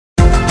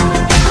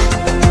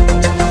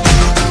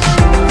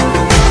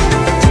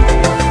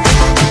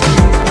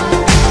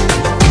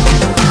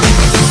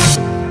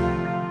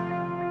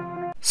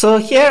So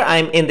here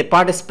I'm in the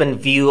participant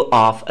view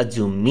of a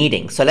Zoom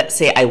meeting. So let's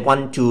say I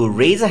want to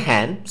raise a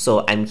hand.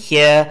 So I'm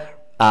here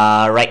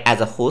right as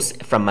a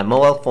host from my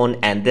mobile phone,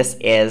 and this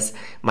is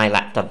my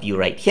laptop view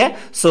right here.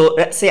 So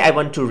let's say I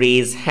want to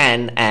raise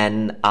hand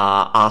and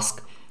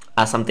ask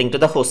something to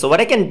the host. So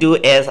what I can do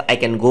is I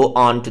can go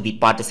on to the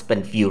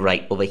participant view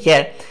right over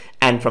here,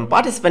 and from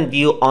participant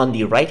view on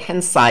the right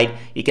hand side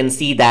you can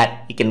see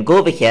that you can go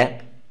over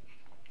here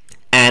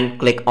and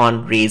click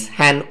on raise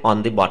hand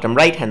on the bottom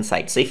right hand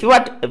side. So if you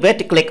were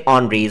to click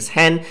on raise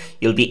hand,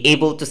 you'll be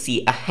able to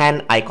see a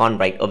hand icon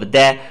right over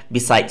there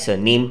besides your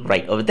name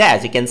right over there,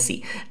 as you can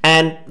see.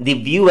 And the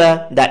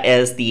viewer, that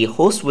is the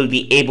host, will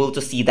be able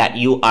to see that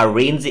you are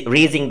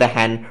raising the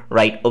hand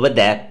right over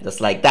there, just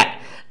like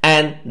that.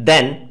 And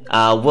then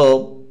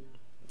will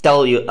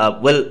tell you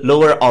will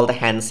lower all the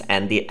hands,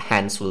 and the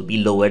hands will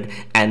be lowered,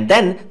 and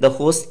then the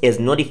host is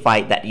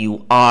notified that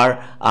you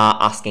are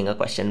asking a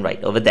question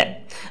right over there.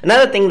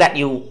 Another thing that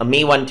you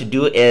may want to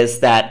do is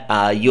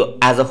that you,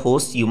 as a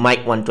host, you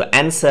might want to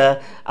answer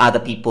other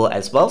people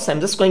as well. So I'm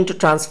just going to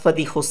transfer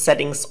the host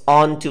settings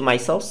on to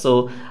myself.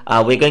 So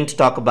we're going to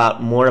talk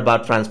about more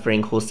about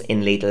transferring hosts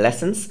in later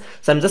lessons.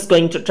 So I'm just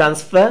going to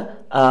transfer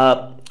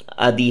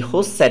the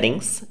host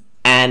settings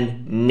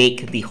and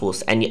make the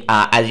host, and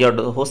as you're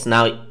the host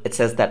now, it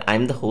says that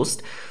I'm the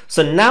host.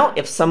 So now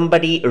if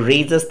somebody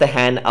raises the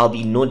hand, I'll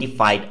be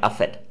notified of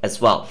it as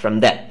well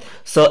from there.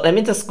 So let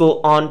me just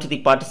go on to the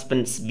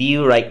participants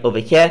view right over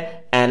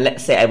here, and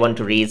let's say I want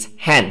to raise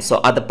hand. So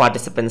other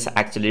participants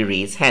actually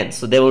raise hands,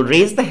 so they will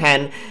raise the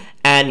hand,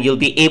 and you'll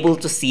be able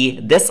to see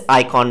this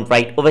icon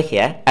right over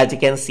here, as you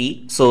can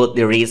see. So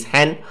the raise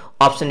hand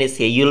option is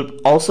here. You'll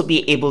also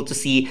be able to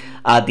see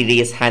the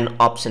raise hand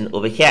option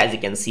over here, as you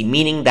can see,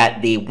 meaning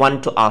that they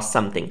want to ask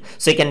something.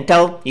 So you can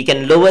tell, you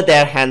can lower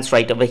their hands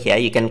right over here,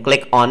 you can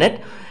click on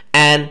it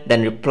and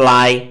then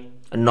reply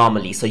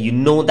normally, so you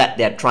know that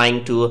they're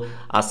trying to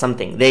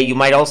something there. You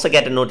might also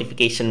get a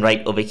notification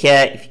right over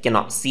here. If you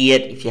cannot see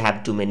it, if you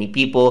have too many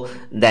people,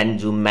 then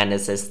Zoom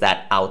manages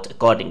that out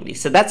accordingly.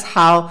 So that's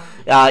how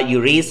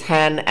you raise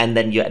hand, and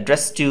then you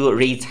address to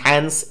raise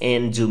hands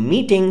in Zoom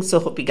meetings.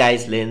 So hope you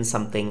guys learned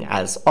something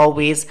as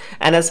always,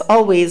 and as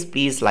always,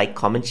 please like,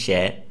 comment,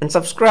 share and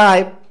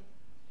subscribe.